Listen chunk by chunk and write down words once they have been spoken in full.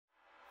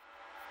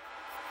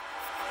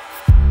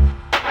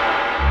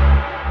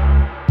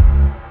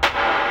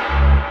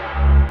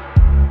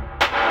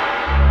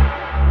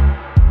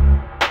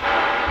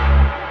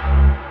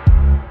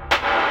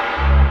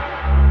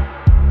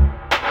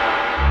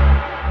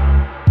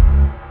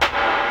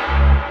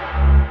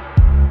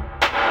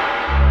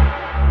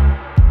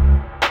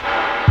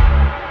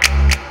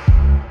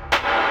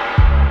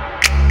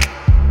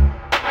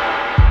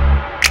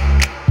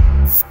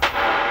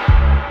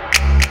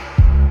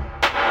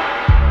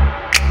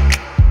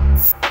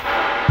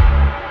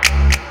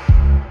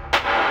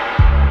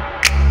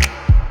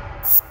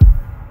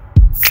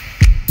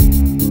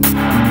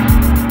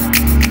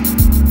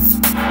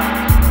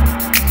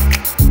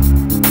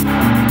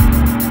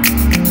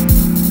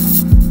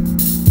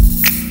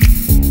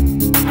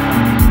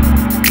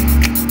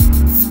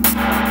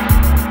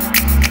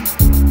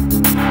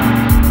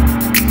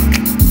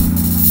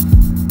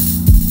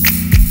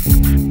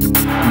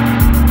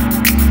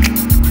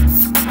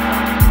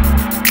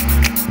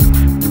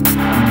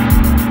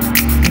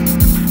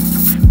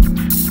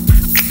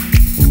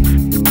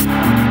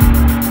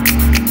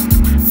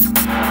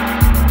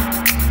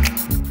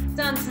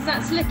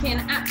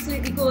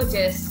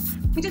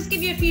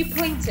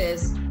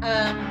pieces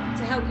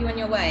to help you on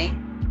your way.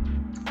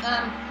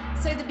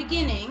 So the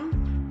beginning,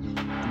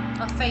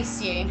 I'll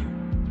face you.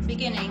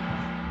 Beginning.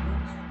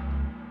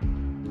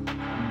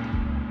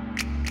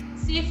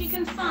 See if you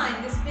can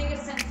find this bigger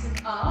sense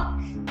of arc.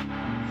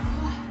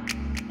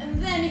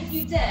 And then if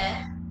you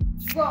dare,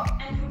 drop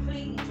and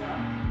completely drop.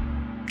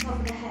 Top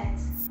of the head.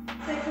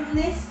 So from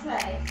this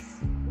place,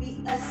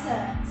 we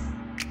assert.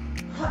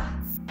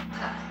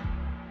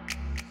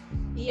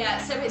 Yeah,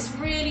 so it's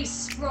really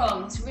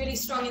strong. It's really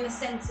strong in the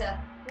center.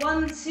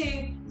 1,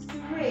 2,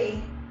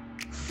 3,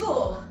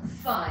 4,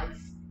 5.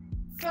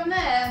 From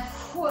there,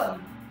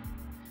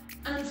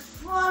 and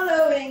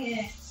following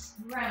it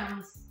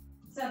round.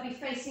 So I'll be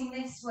facing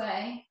this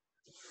way,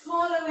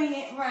 following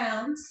it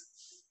round.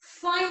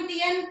 Find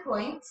the end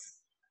point,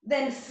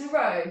 then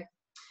throw.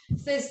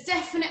 So there's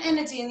definite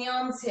energy in the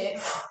armpit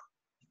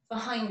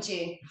behind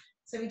you.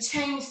 So we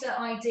change that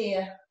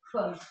idea.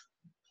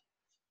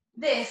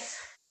 This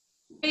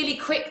really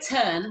quick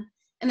turn,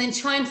 and then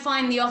try and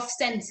find the off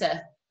center.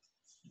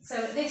 So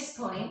at this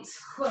point,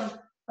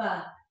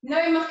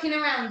 no mucking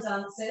around,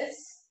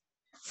 dancers.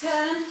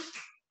 Turn,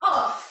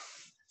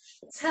 off,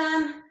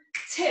 turn,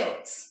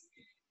 tilt.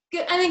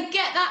 Good, and then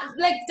get that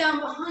leg down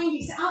behind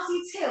you. So after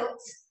you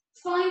tilt,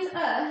 find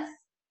earth,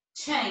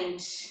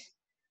 change.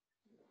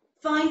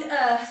 Find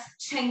earth,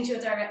 change your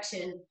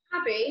direction.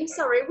 Abby,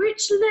 sorry,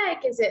 which leg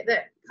is it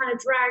that kind of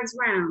drags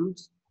round?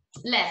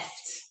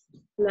 Left.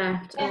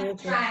 Left. Left,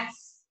 okay. drags.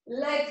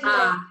 Leg,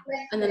 left,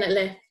 and then it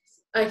lifts.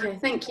 Okay,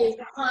 thank you.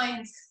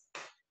 Behind,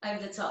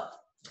 over the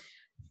top.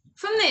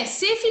 From this,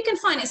 see if you can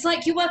find, it's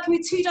like you're working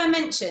with 2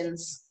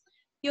 dimensions.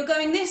 You're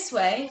going this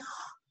way,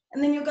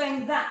 and then you're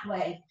going that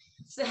way.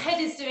 So the head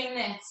is doing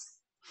this.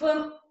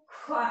 So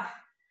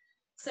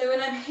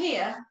when I'm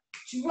here,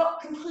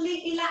 drop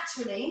completely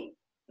laterally,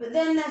 but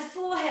then their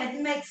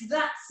forehead makes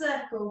that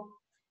circle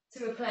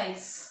to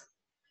replace.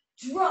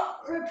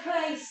 Drop,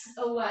 replace,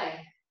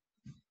 away.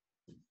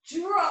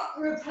 Drop,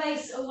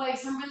 replace, away.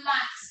 So I'm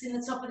relaxed in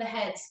the top of the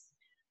head.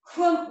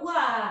 Find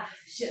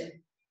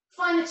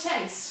the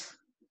chase.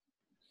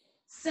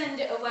 Send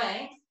it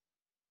away.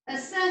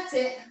 Assert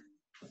it.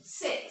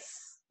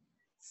 6,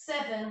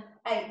 7,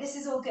 8. This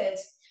is all good.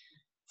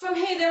 From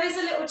here, there is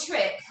a little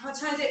trick. I'll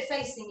try and do it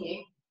facing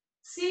you.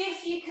 See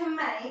if you can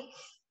make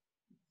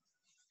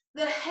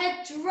the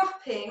head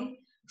dropping,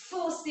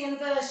 force the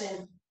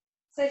inversion.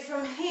 So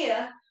from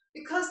here,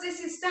 because this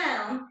is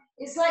down,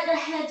 it's like the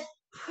head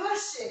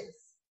pushes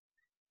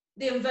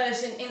the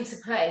inversion into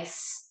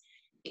place.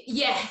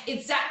 Yeah,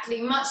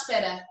 exactly, much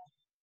better.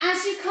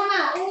 As you come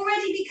out,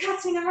 already be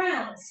cutting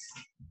around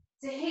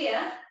to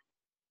here.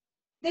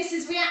 This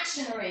is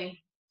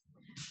reactionary.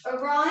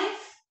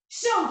 Arrive,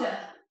 shoulder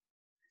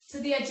to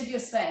the edge of your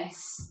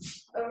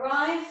space.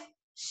 Arrive,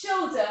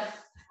 shoulder,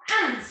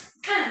 and.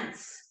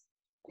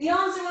 The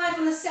arms arrive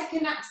on the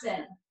second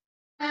accent.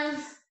 And,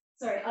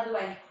 sorry, other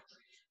way.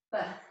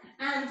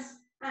 And.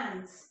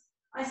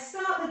 I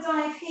start the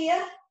dive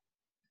here.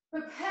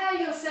 Prepare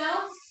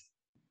yourself.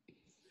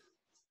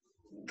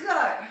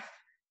 Go.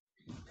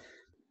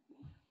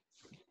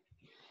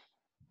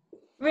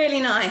 Really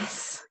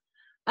nice.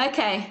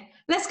 Okay,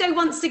 let's go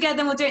once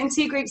together and we'll do it in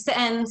 2 groups to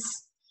end.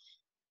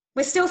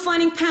 We're still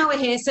finding power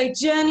here, so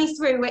journey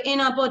through. We're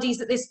in our bodies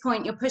at this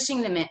point. You're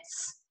pushing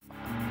limits.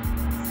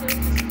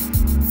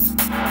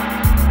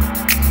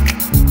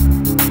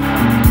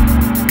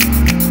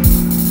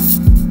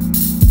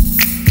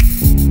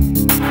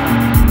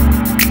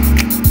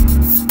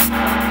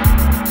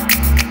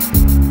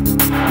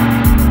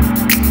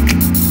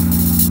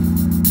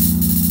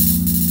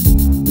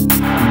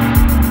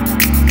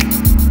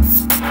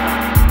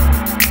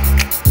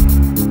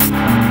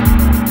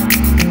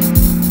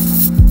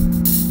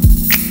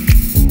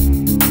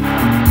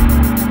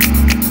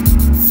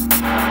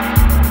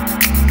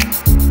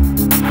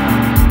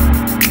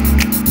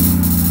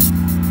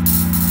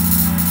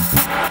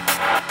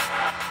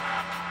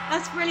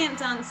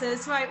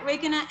 Dancers. Right, we're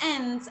going to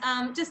end.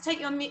 Just take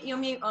your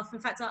mute off. In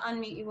fact, I'll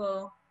unmute you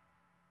all.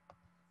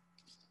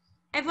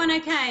 Everyone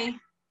okay?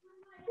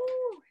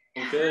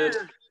 Good.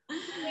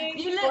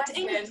 You looked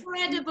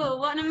incredible.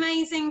 What an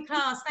amazing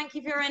class. Thank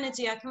you for your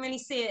energy. I can really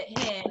see it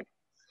here.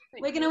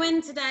 We're going to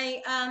end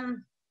today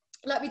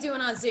like we do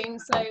on our Zoom.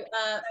 So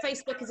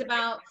Facebook is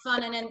about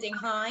fun and ending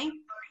high.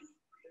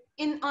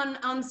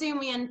 On Zoom,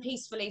 we end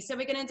peacefully. So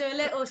we're going to do a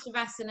little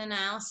Shavasana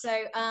now.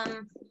 So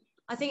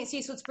I think it's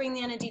useful to bring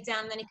the energy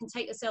down, then you can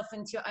take yourself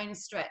into your own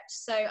stretch.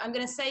 So I'm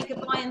going to say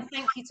goodbye and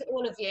thank you to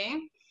all of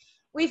you.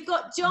 We've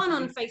got John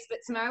on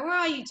Facebook tomorrow. Where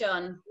are you,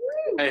 John?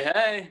 Hey,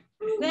 hey.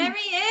 There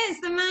he is.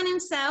 The man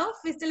himself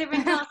is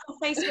delivering class on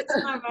Facebook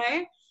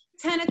tomorrow,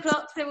 10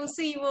 o'clock. So we'll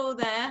see you all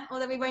there,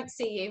 although we won't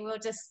see you. We'll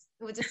just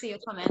see your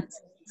comments.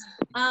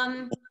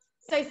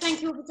 So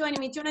thank you all for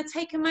joining me. Do you want to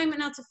take a moment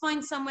now to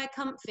find somewhere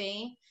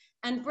comfy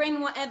and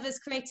bring whatever's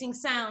creating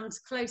sound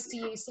close to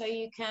you so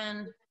you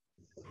can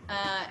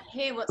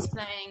hear what's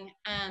playing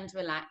and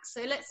relax.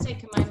 So let's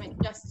take a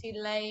moment just to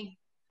lay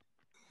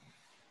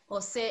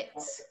or sit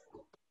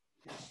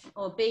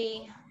or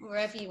be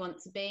wherever you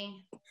want to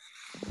be.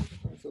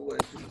 It's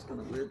always just kind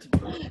of weird.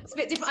 It's a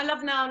bit different. I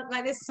love now,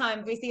 like this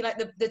time, we see like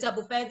the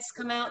double beds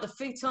come out, the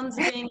futons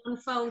are being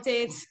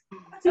unfolded.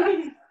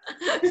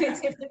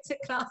 It's different to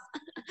class.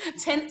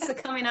 Tents are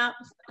coming up.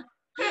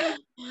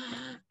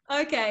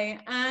 Okay,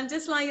 and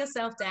just lie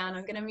yourself down.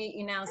 I'm going to mute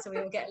you now so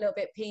we will get a little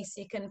bit of peace.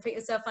 You can put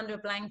yourself under a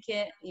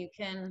blanket. You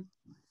can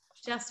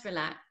just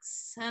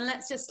relax. And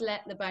let's just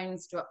let the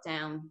bones drop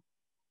down.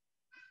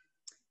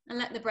 And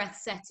let the breath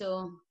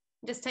settle.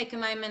 Just take a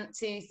moment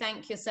to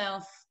thank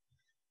yourself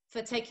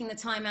for taking the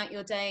time out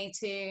your day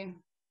to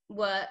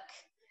work,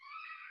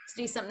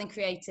 to do something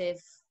creative.